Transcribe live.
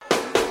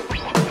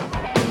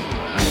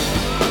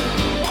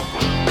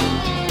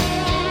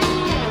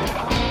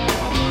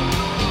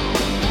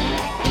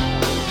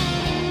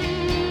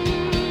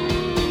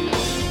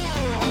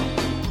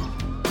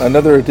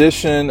Another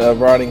edition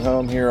of Riding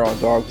Home here on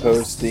Dog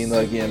Post. Dean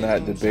Legge and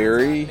Matt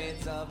DeBerry.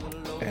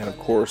 And of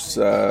course,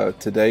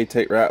 today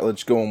Tate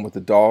Ratledge going with the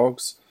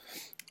Dogs.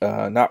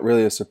 Not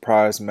really a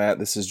surprise, Matt.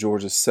 This is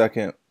Georgia's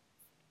second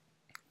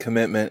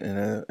commitment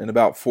in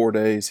about 4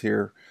 days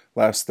here.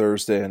 Last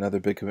Thursday, another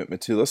big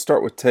commitment too. Let's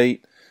start with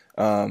Tate.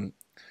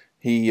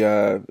 He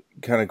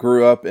kind of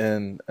grew up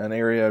in an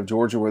area of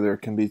Georgia where there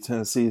can be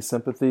Tennessee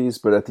sympathies,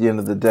 but at the end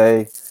of the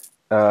day,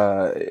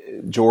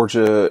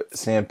 Georgia,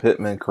 Sam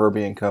Pittman,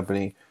 Kirby and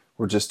company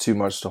were just too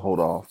much to hold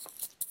off.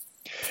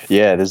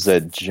 Yeah, this is a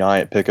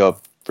giant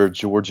pickup for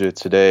Georgia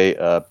today,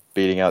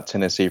 beating out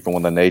Tennessee for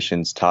one of the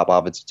nation's top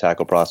offensive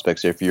tackle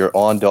prospects. If you're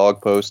on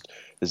Dog Post,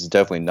 this is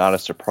definitely not a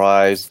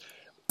surprise.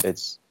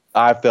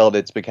 I felt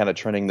it's been kind of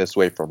trending this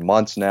way for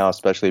months now,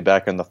 especially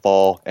back in the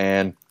fall.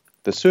 And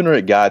the sooner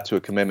it got to a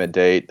commitment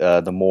date,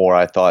 the more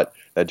I thought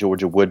that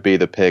Georgia would be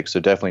the pick. So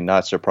definitely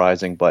not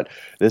surprising. But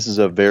this is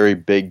a very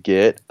big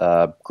get.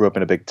 Grew up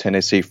in a big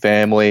Tennessee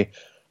family.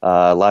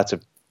 Lots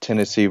of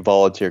Tennessee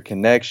volunteer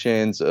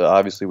connections,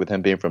 obviously with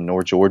him being from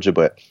North Georgia.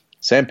 But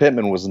Sam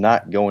Pittman was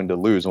not going to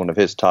lose one of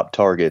his top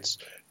targets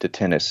to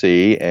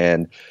Tennessee.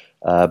 And,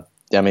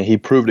 he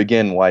proved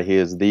again why he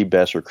is the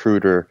best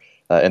recruiter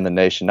in the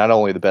nation. Not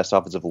only the best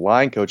offensive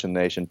line coach in the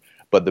nation,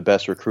 but the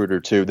best recruiter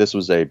too. This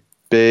was a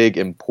big,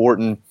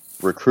 important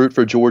recruit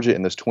for Georgia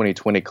in this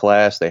 2020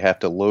 class. They have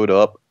to load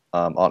up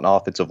on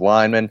offensive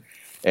linemen,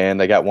 and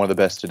they got one of the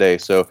best today.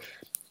 So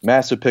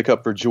massive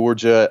pickup for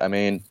Georgia.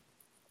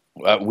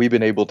 We've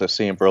been able to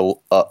see him for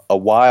a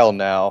while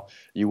now.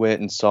 You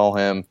went and saw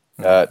him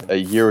a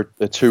year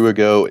or two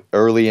ago,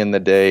 early in the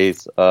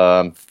days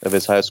of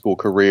his high school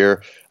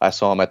career. I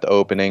saw him at the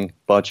opening,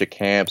 bunch of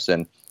camps,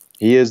 and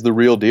he is the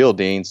real deal,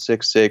 Dean.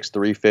 6'6",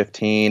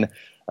 315.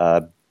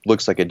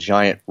 Looks like a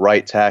giant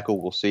right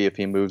tackle. We'll see if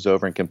he moves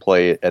over and can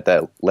play at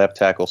that left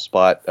tackle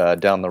spot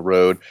down the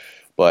road.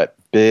 But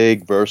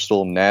big,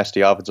 versatile,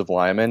 nasty offensive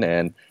lineman,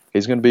 and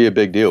he's going to be a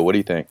big deal. What do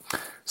you think?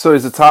 So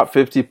he's a top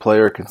 50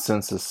 player,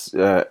 consensus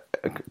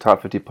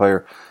top 50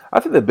 player. I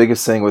think the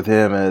biggest thing with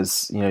him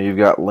is, you've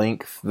got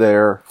length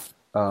there.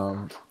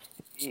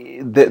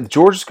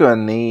 Georgia's going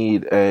to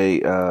need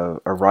a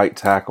right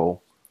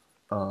tackle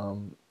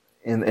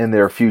in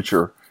their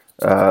future.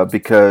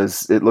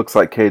 Because it looks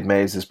like Cade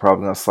Mays is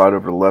probably going to slide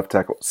over to the left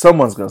tackle.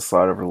 Someone's going to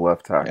slide over to the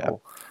left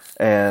tackle.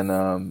 Yeah. And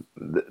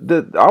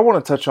I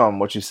want to touch on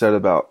what you said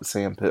about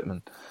Sam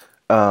Pittman.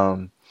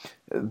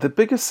 The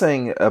biggest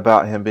thing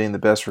about him being the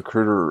best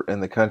recruiter in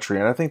the country,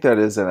 and I think that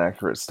is an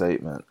accurate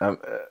statement,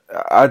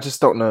 I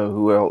just don't know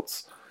who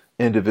else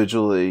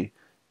individually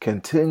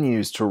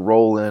continues to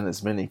roll in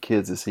as many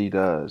kids as he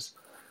does.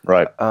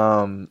 Right.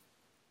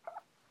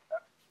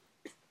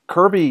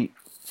 Kirby...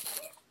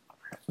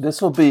 This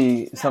will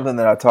be something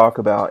that I talk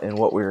about in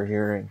what we were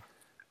hearing,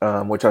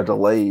 which I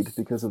delayed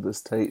because of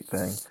this Tate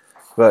thing.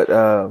 But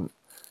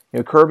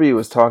Kirby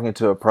was talking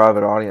to a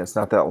private audience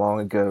not that long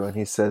ago, and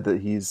he said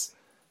that he's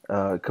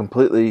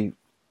completely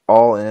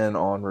all in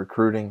on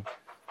recruiting.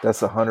 That's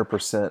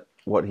 100%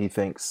 what he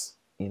thinks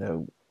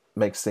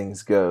makes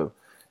things go.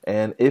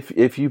 And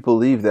if you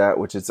believe that,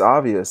 which it's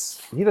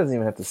obvious, he doesn't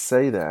even have to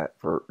say that.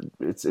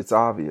 It's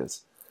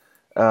obvious.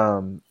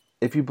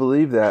 If you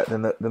believe that,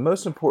 then the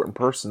most important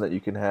person that you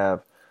can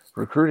have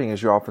recruiting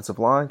is your offensive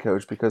line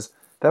coach, because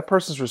that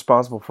person's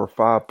responsible for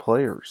 5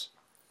 players.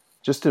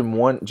 Just in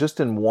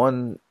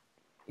one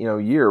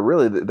year,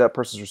 really, that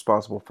person's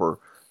responsible for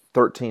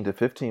 13 to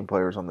 15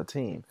 players on the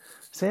team.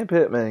 Sam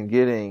Pittman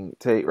getting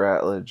Tate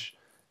Ratledge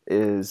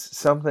is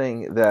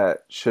something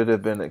that should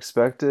have been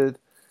expected,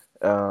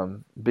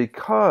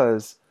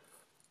 because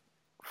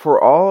for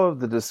all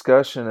of the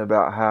discussion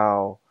about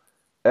how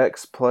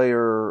X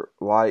player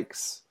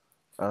likes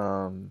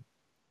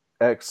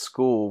X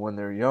school when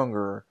they're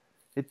younger,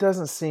 it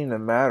doesn't seem to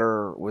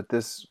matter with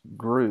this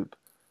group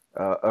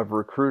of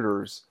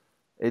recruiters.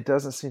 It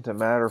doesn't seem to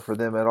matter for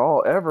them at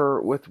all,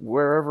 ever, with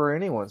wherever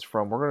anyone's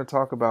from. We're going to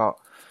talk about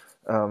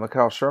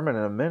Mikhail Sherman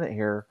in a minute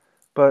here,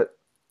 but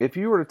if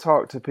you were to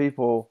talk to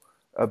people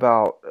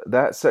about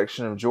that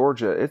section of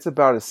Georgia, it's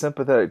about as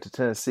sympathetic to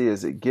Tennessee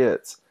as it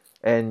gets,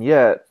 and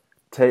yet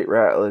Tate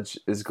Ratledge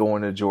is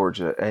going to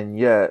Georgia, and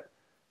yet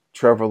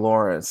Trevor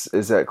Lawrence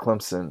is at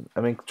Clemson.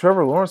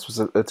 Trevor Lawrence was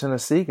a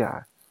Tennessee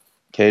guy.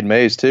 Cade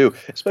Mays, too.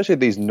 Especially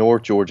these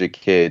North Georgia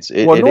kids.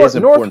 It is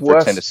important for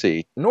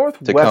Tennessee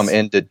to come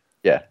into...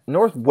 Yeah.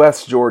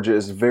 Northwest Georgia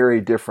is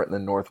very different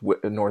than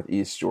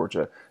Northeast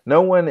Georgia.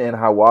 No one in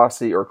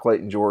Hiwassee or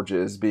Clayton, Georgia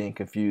is being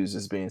confused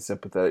as being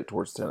sympathetic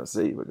towards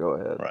Tennessee, but go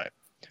ahead. Right.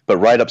 But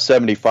right up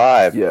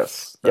 75.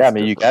 Yes. Yeah,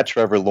 you got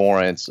Trevor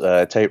Lawrence,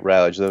 Tate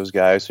Ratledge, those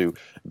guys who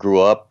grew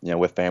up,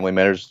 with family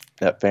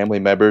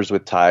members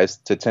with ties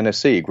to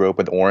Tennessee, grew up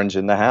with Orange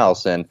in the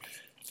house, and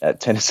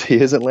Tennessee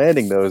isn't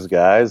landing those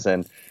guys.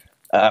 And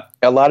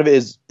a lot of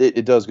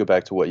it does go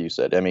back to what you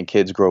said.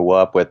 Kids grow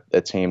up with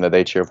a team that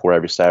they cheer for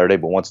every Saturday,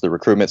 but once the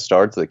recruitment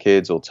starts, the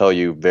kids will tell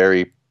you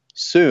very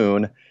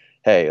soon,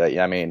 hey,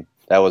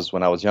 that was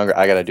when I was younger.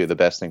 I got to do the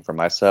best thing for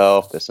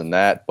myself, this and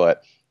that.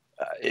 But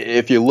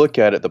if you look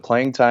at it, the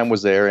playing time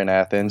was there in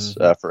Athens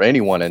Mm-hmm. for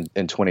anyone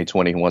in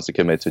 2020 who wants to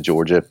commit to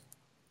Georgia.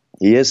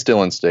 He is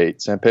still in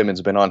state. Sam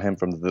Pittman's been on him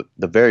from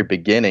the very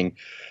beginning.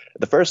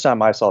 The first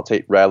time I saw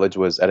Tate Ratledge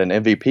was at an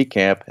MVP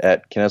camp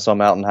at Kennesaw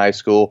Mountain High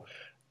School.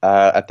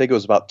 I think it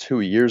was about 2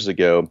 years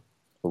ago,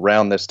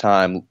 around this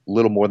time, a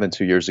little more than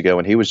 2 years ago,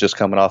 and he was just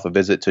coming off a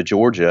visit to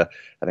Georgia.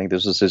 I think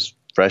this was his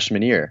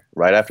freshman year,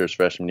 right after his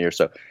freshman year.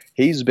 So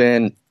he's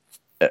been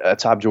a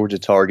top Georgia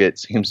target,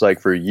 seems like,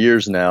 for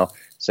years now.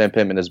 Sam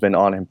Pittman has been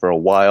on him for a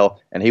while,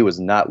 and he was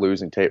not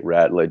losing Tate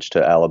Ratledge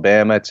to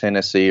Alabama,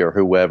 Tennessee, or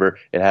whoever.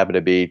 It happened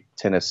to be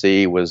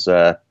Tennessee was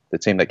the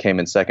team that came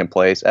in second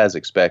place, as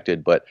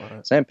expected. But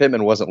Right. Sam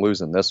Pittman wasn't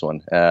losing this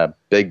one.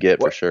 Big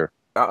get for sure.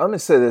 Let me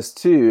say this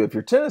too: if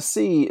you're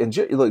Tennessee, and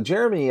look,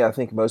 Jeremy, I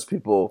think most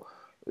people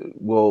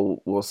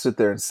will sit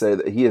there and say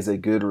that he is a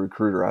good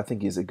recruiter. I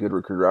think he's a good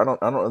recruiter. I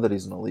don't know that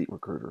he's an elite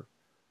recruiter.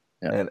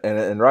 Yeah.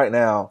 And right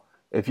now,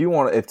 if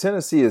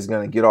Tennessee is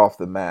going to get off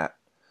the mat,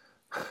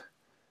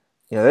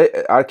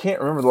 I can't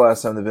remember the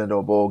last time they've been to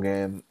a bowl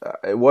game.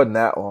 It wasn't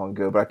that long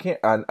ago, but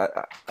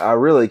I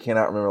really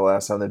cannot remember the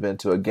last time they've been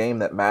to a game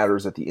that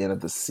matters at the end of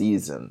the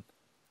season.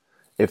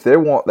 If they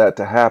want that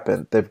to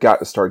happen, they've got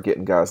to start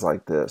getting guys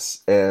like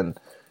this. And,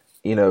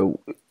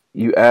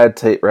 you add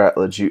Tate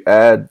Ratledge, you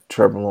add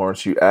Trevor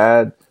Lawrence, you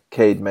add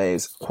Cade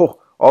Mays. All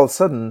of a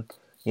sudden,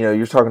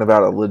 you're talking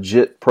about a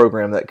legit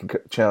program that can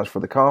challenge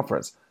for the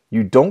conference.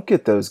 You don't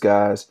get those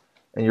guys,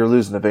 and you're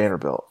losing to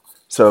Vanderbilt.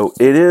 So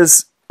it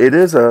is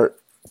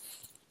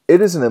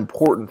an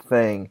important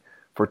thing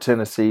for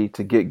Tennessee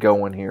to get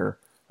going here.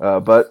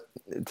 But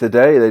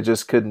today they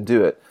just couldn't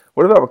do it.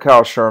 What about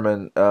Kyle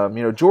Sherman?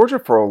 Georgia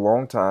for a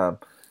long time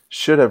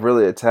should have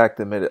really attacked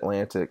the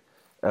Mid-Atlantic.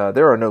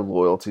 There are no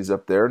loyalties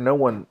up there. No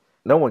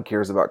one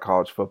cares about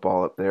college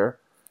football up there.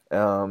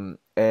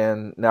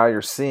 And now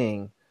you're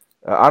seeing.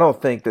 I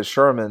don't think that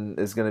Sherman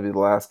is going to be the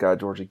last guy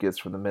Georgia gets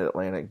from the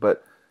Mid-Atlantic.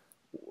 But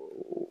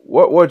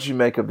what did you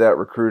make of that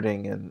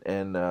recruiting?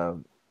 And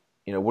what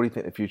do you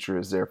think the future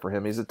is there for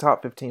him? He's a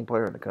top 15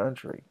 player in the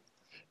country.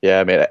 Yeah,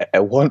 I mean,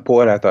 at one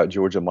point I thought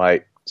Georgia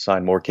might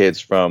sign more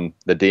kids from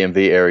the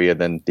DMV area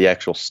than the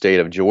actual state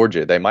of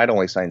Georgia. They might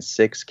only sign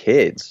 6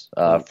 kids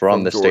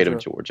from the state of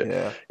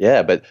Georgia.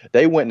 Yeah, but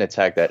they went and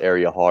attacked that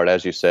area hard.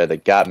 As you said, they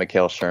got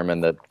Mikael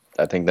Sherman,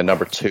 I think the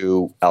number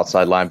 2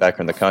 outside linebacker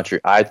in the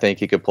country. I think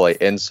he could play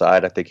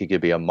inside. I think he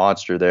could be a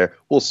monster there.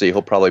 We'll see.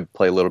 He'll probably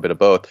play a little bit of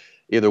both.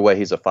 Either way,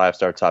 he's a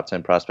 5-star top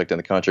 10 prospect in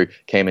the country.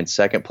 Came in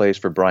second place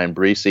for Brian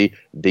Breesy,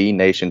 the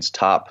nation's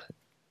top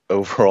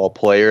overall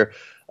player.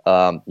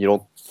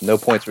 No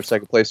points for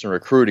second place in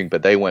recruiting,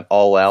 but they went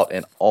all out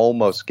and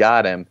almost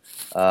got him.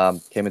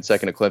 Came in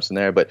second to Clemson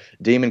there. But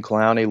Demon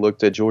Clowney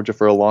looked at Georgia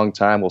for a long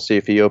time. We'll see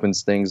if he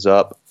opens things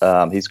up.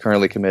 He's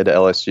currently committed to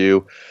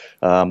LSU.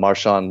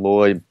 Marshawn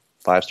Lloyd,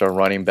 5-star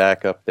running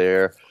back up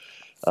there.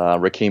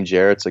 Raheem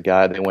Jarrett's a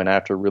guy they went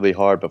after really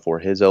hard before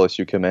his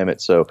LSU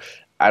commitment. So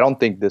I don't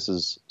think this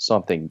is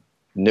something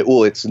new.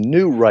 Well, it's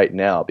new right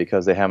now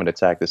because they haven't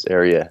attacked this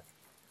area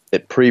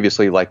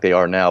previously like they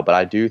are now. But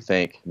I do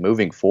think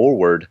moving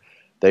forward,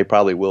 they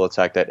probably will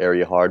attack that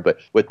area hard. But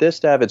with this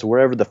staff, it's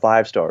wherever the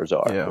 5-stars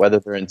are, whether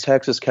they're in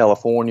Texas,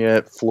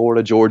 California,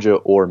 Florida, Georgia,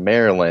 or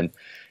Maryland.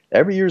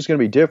 Every year is going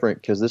to be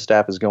different because this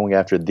staff is going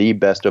after the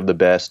best of the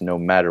best no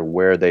matter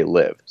where they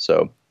live.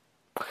 So,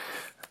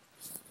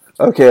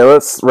 okay,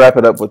 let's wrap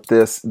it up with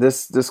this.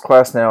 This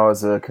class now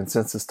is a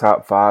consensus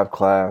top 5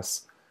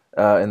 class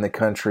in the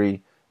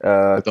country.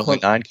 With only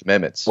 9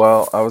 commitments.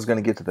 Well, I was going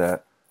to get to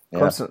that.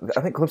 Clemson,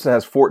 I think Clemson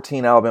has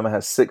 14, Alabama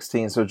has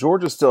 16, so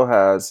Georgia still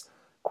has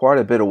quite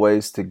a bit of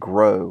ways to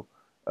grow.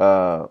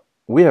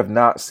 We have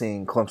not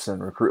seen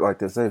Clemson recruit like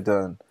this. They've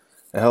done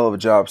a hell of a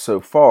job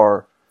so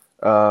far,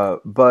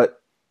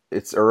 but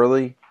it's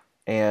early,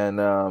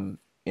 and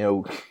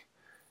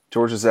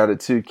Georgia's added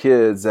 2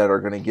 kids that are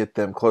going to get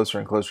them closer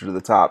and closer to the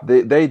top.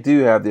 They do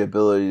have the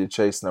ability to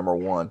chase number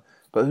 1,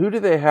 but who do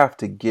they have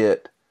to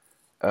get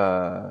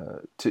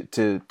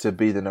to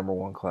be the number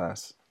 1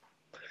 class?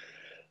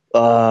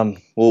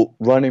 Well,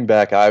 running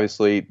back,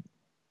 obviously,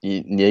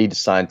 you need to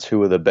sign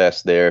 2 of the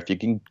best there. If you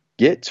can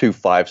get 2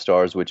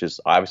 5-stars, which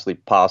is obviously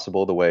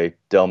possible the way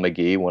Del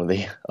McGee, one of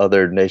the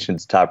other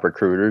nation's top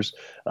recruiters,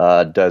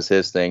 does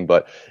his thing.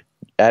 But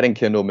adding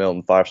Kendall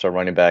Milton, 5-star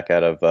running back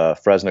out of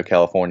Fresno,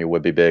 California,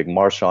 would be big.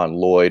 Marshawn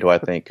Lloyd, who I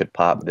think could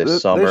pop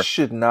this summer. They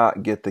should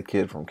not get the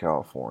kid from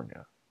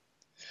California,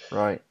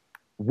 right?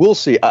 We'll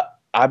see.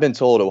 I've been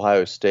told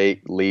Ohio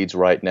State leads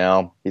right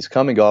now. He's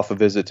coming off a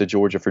visit to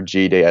Georgia for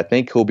G-Day. I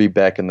think he'll be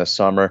back in the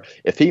summer.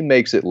 If he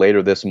makes it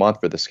later this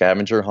month for the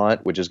scavenger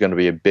hunt, which is going to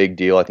be a big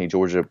deal, I think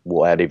Georgia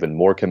will add even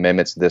more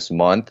commitments this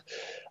month.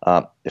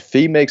 If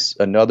he makes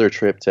another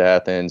trip to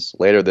Athens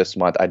later this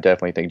month, I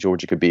definitely think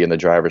Georgia could be in the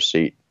driver's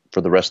seat for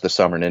the rest of the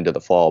summer and into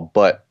the fall.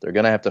 But they're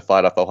going to have to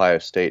fight off Ohio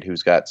State,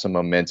 who's got some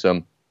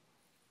momentum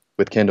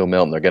with Kendall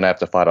Milton. They're going to have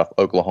to fight off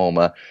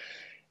Oklahoma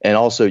and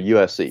also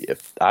USC.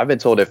 I've been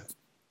told if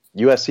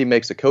USC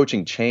makes a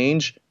coaching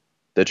change,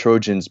 the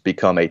Trojans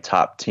become a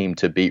top team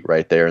to beat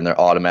right there, and they're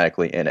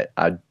automatically in it.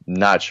 I'm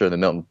not sure the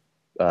Milton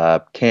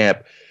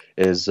camp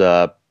is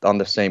on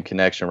the same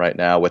connection right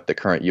now with the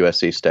current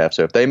USC staff.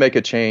 So if they make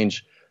a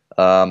change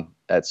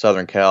at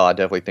Southern Cal, I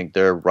definitely think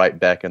they're right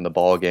back in the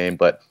ball game.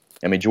 But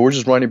I mean,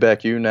 Georgia's running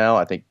back now.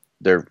 I think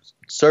they're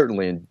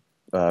certainly in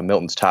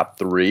Milton's top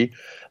 3.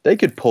 They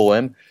could pull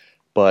him,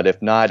 but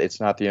if not, it's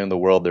not the end of the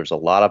world. There's a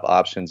lot of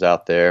options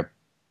out there.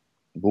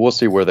 But we'll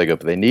see where they go.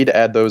 But they need to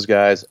add those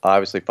guys.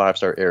 Obviously,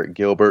 5-star Eric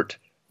Gilbert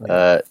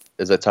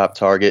is a top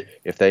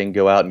target. If they can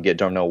go out and get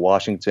Darnell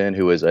Washington,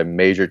 who is a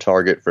major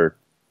target for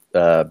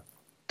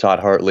Todd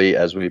Hartley,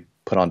 as we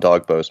put on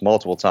Dog Post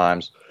multiple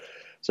times.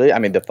 So, yeah, I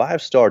mean, the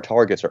 5-star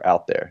targets are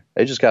out there.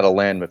 They just got to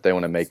land if they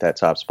want to make that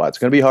top spot. It's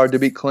going to be hard to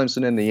beat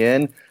Clemson in the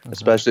end,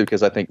 especially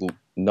because I think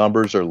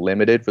numbers are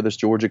limited for this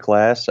Georgia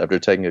class after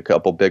taking a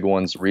couple big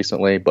ones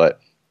recently.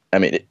 But, I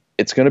mean,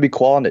 it's going to be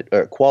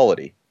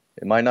quality.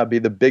 It might not be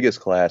the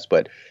biggest class,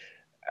 but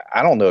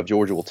I don't know if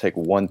Georgia will take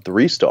 1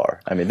 3-star.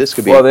 I mean, this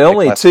could be the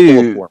only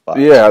two.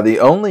 Yeah, the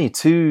only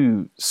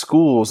 2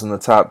 schools in the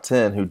top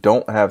 10 who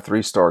don't have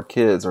 3-star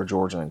kids are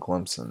Georgia and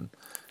Clemson.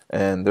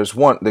 And there's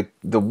one,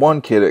 the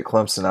one kid at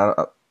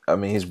Clemson. I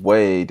mean, he's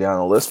way down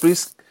the list,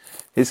 but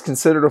he's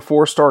considered a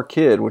 4-star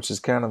kid, which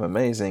is kind of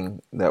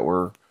amazing that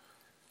we're,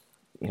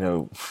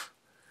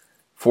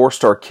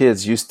 4-star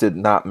kids used to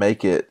not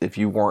make it if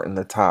you weren't in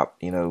the top,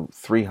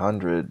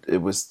 300. It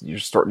was you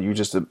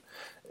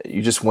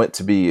just went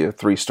to be a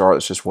 3-star.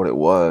 That's just what it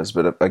was.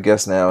 But I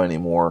guess now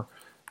anymore,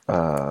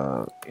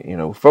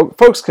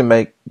 folks can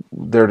make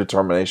their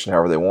determination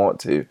however they want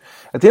to.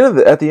 At the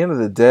end of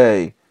the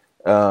day,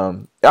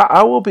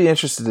 I will be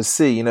interested to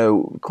see.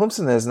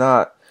 Clemson has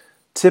not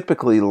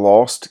typically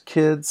lost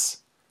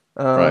kids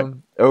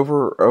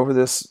over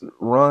this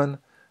run,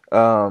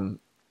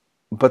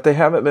 but they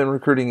haven't been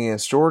recruiting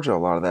against Georgia a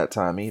lot of that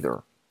time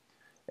either.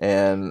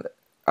 And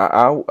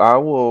I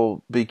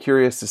will be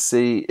curious to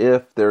see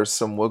if there's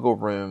some wiggle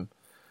room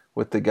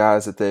with the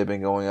guys that they've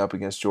been going up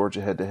against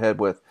Georgia head-to-head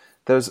with.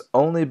 There's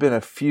only been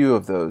a few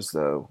of those,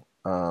 though.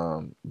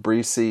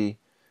 Breesy,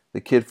 the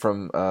kid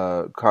from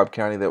Cobb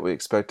County that we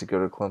expect to go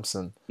to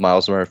Clemson.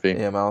 Miles Murphy.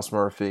 Yeah, Miles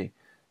Murphy.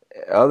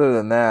 Other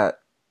than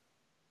that,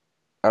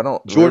 I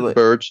don't Jordan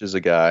Birch is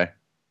a guy.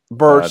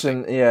 Birch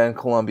in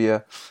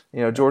Columbia.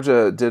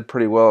 Georgia did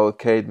pretty well with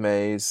Cade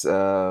Mays,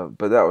 but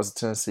that was a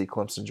Tennessee,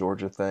 Clemson,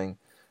 Georgia thing.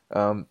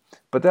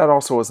 But that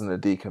also wasn't a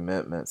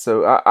decommitment.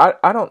 So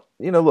I don't,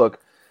 look,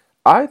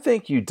 I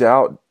think you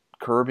doubt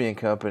Kirby and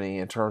company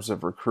in terms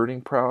of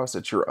recruiting prowess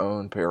at your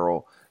own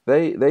peril.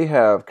 They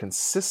have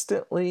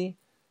consistently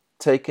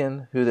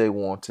taken who they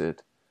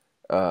wanted,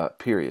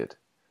 period.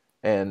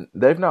 And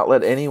they've not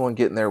let anyone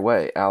get in their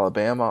way.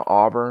 Alabama,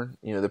 Auburn,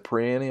 the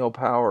perennial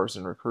powers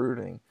in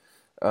recruiting,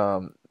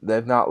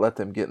 they've not let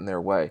them get in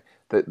their way.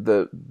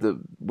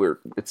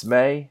 It's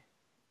May.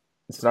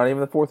 It's not even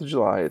the 4th of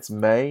July. It's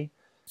May.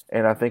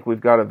 And I think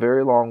we've got a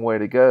very long way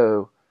to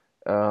go.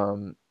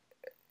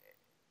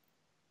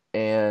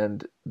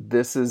 And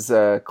this is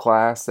a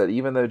class that,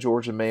 even though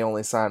Georgia may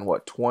only sign,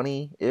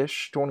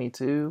 20-ish,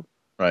 22?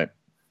 Right.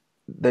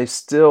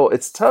 It's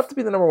tough to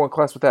be the number 1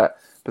 class with that.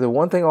 But the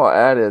one thing I'll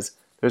add is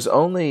there's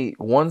only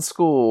one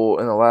school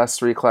in the last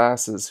 3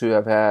 classes who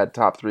have had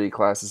top 3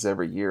 classes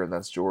every year, and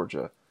that's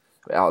Georgia.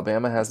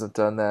 Alabama hasn't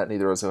done that,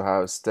 neither has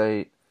Ohio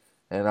State.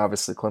 And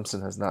obviously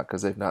Clemson has not,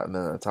 because they've not been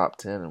in the top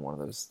 10 in one of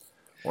those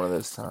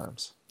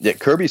times. Yeah,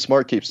 Kirby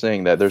Smart keeps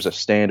saying that there's a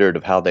standard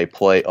of how they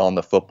play on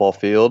the football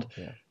field.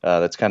 Yeah.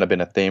 That's kind of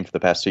been a theme for the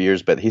past 2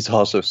 years, but he's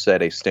also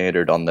set a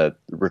standard on the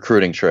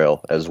recruiting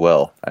trail as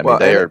well. I mean,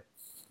 they are...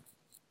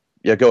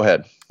 Yeah, go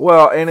ahead.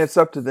 Well, and it's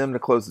up to them to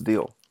close the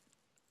deal.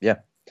 Yeah,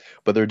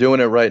 but they're doing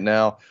it right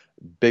now.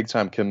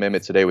 Big-time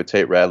commitment today with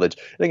Tate Radledge.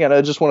 And again,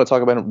 I just want to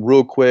talk about him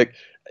real quick.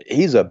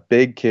 He's a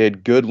big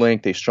kid, good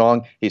length, he's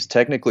strong. He's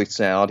technically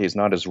sound. He's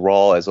not as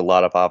raw as a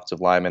lot of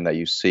offensive linemen that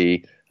you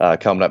see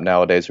coming up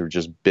nowadays who are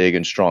just big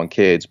and strong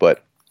kids,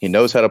 but he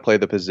knows how to play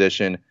the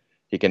position.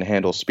 He can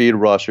handle speed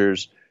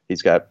rushers.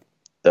 He's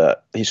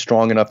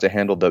strong enough to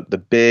handle the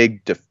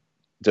big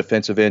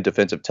defensive end,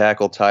 defensive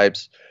tackle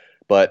types,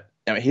 but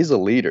I mean, he's a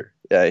leader.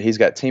 He's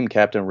got team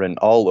captain written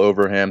all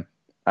over him.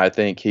 I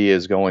think he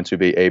is going to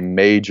be a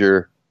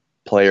major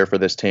player for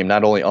this team,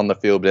 not only on the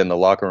field, but in the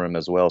locker room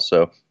as well.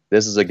 So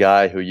this is a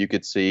guy who you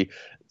could see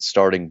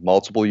starting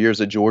multiple years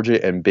at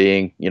Georgia and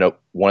being,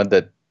 one of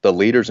the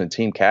leaders and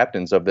team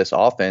captains of this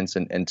offense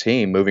and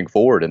team moving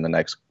forward in the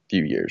next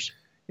few years.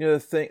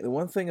 The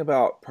one thing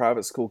about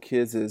private school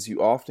kids is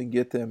you often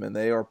get them and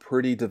they are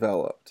pretty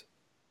developed.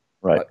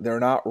 Right. Like, they're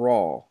not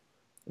raw.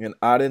 And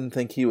I didn't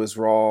think he was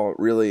raw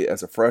really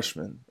as a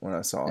freshman when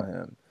I saw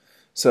him.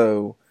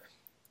 So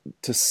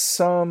to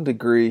some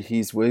degree,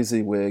 he's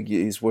WYSIWYG.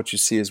 He's what you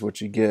see is what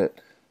you get.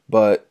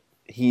 But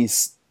with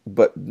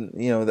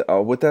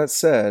that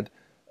said,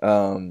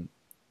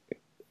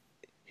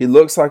 he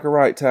looks like a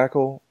right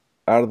tackle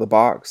out of the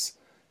box.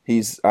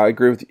 I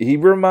agree with you. He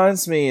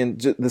reminds me, and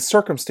the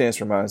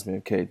circumstance reminds me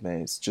of Cade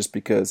Mays, just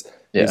because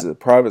he's a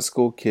private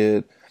school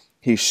kid.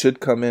 He should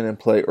come in and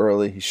play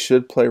early. He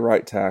should play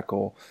right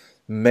tackle.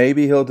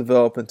 Maybe he'll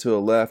develop into a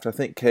left. I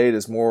think Cade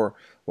is more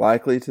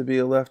likely to be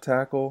a left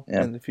tackle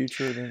Yeah. in the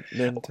future than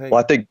Tate.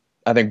 Well,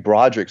 I think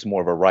Broderick's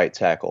more of a right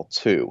tackle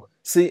too.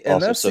 See, and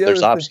Also, that's so the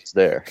there's other thing. options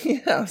there.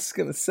 Yeah, I was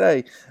gonna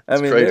say. I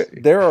It's mean,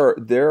 crazy. there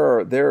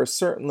are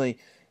certainly.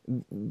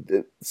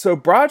 So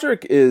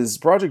Broderick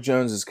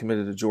Jones is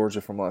committed to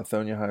Georgia from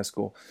Lithonia High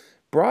School.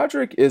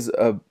 Broderick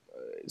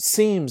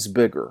seems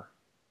bigger,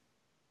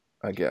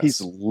 I He's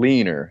guess.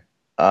 leaner.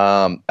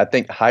 I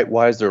think height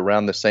wise they're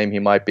around the same. He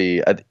might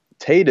be.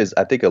 Tate is,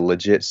 I think, a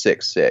legit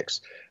 6'6".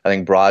 I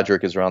think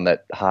Broderick is around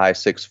that high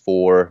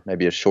 6'4",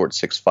 maybe a short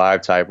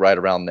 6'5" type, right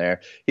around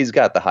there. He's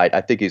got the height.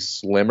 I think he's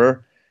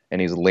slimmer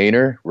and he's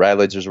leaner.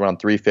 Radledge is around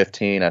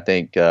 315. I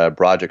think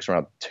Broderick's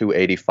around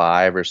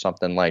 285 or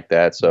something like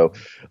that. So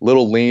a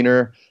little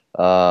leaner.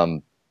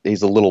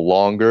 He's a little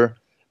longer,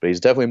 but he's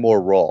definitely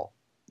more raw.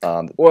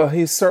 Well,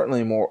 he's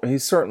certainly more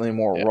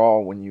Yeah, raw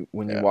when you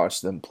yeah. watch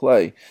them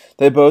play.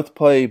 They both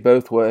play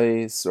both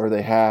ways, or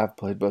they have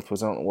played both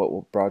ways. I don't know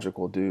what Broderick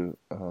will do,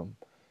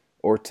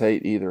 or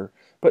Tate either.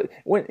 But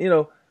when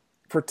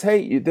for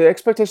Tate, the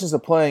expectations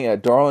of playing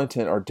at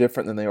Darlington are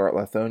different than they are at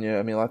Lithonia.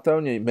 I mean,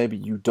 Lithonia, maybe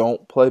you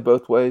don't play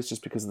both ways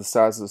just because of the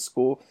size of the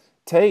school.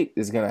 Tate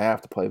is going to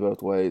have to play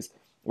both ways,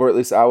 or at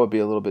least I would be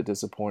a little bit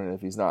disappointed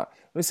if he's not.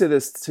 Let me say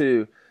this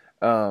too.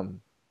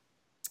 Um,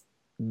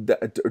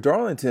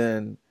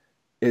 Darlington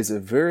is a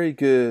very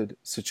good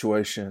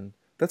situation.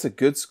 That's a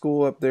good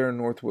school up there in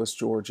Northwest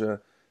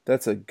Georgia.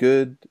 That's a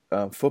good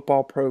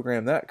football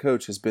program. That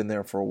coach has been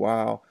there for a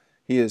while.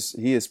 He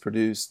has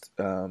produced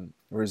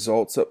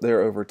results up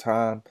there over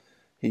time.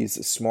 He's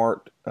a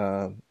smart.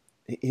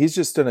 He's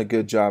just done a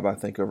good job, I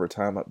think, over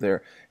time up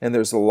there. And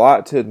there's a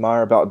lot to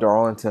admire about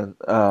Darlington.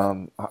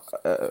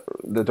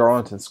 The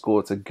Darlington school.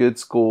 It's a good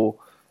school.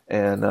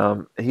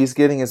 And he's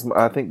getting his.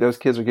 I think those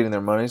kids are getting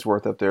their money's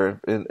worth up there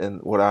in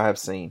what I have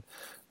seen.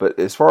 But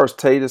as far as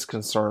Tate is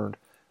concerned,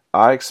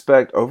 I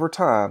expect over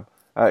time,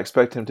 I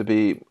expect him to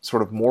be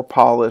sort of more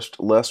polished,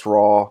 less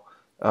raw.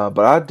 But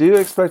I do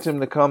expect him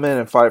to come in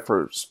and fight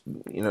for,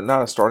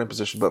 not a starting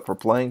position, but for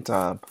playing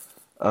time.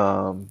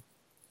 Um,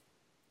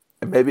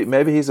 and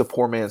maybe he's a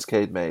poor man's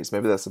Cade Mays.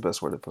 Maybe that's the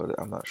best way to put it.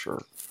 I'm not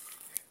sure.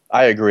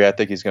 I agree. I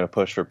think he's going to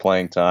push for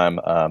playing time.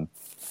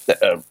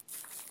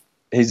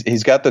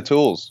 He's got the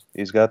tools.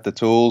 He's got the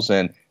tools,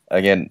 and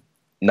again,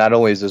 not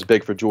only is this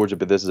big for Georgia,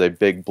 but this is a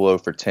big blow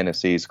for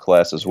Tennessee's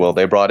class as well.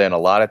 They brought in a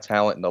lot of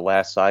talent in the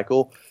last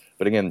cycle,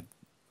 but again,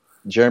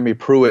 Jeremy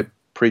Pruitt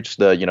preached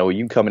you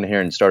can come in here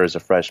and start as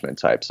a freshman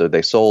type. So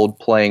they sold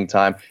playing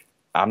time.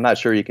 I'm not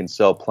sure you can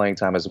sell playing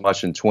time as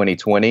much in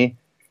 2020.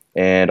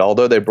 And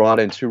although they brought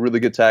in two really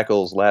good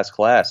tackles last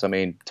class, I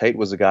mean, Tate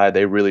was a guy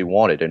they really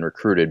wanted and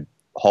recruited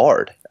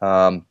hard.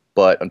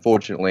 But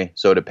unfortunately,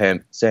 so did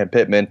Sam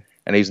Pittman,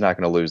 and he's not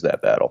going to lose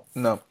that battle.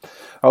 No.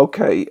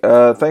 Okay.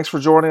 Thanks for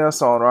joining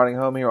us on Riding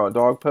Home here on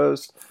Dog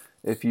Post.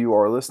 If you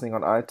are listening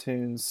on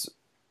iTunes,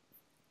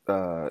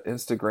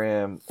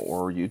 Instagram,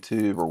 or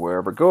YouTube, or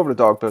wherever, go over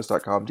to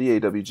dogpost.com,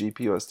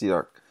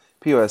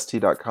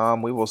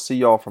 dawgpost.com. We will see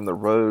y'all from the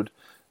road.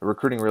 The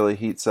recruiting really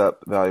heats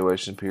up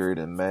evaluation period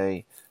in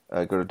May.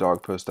 Go to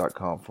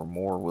dogpost.com for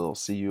more. We'll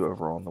see you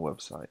over on the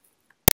website.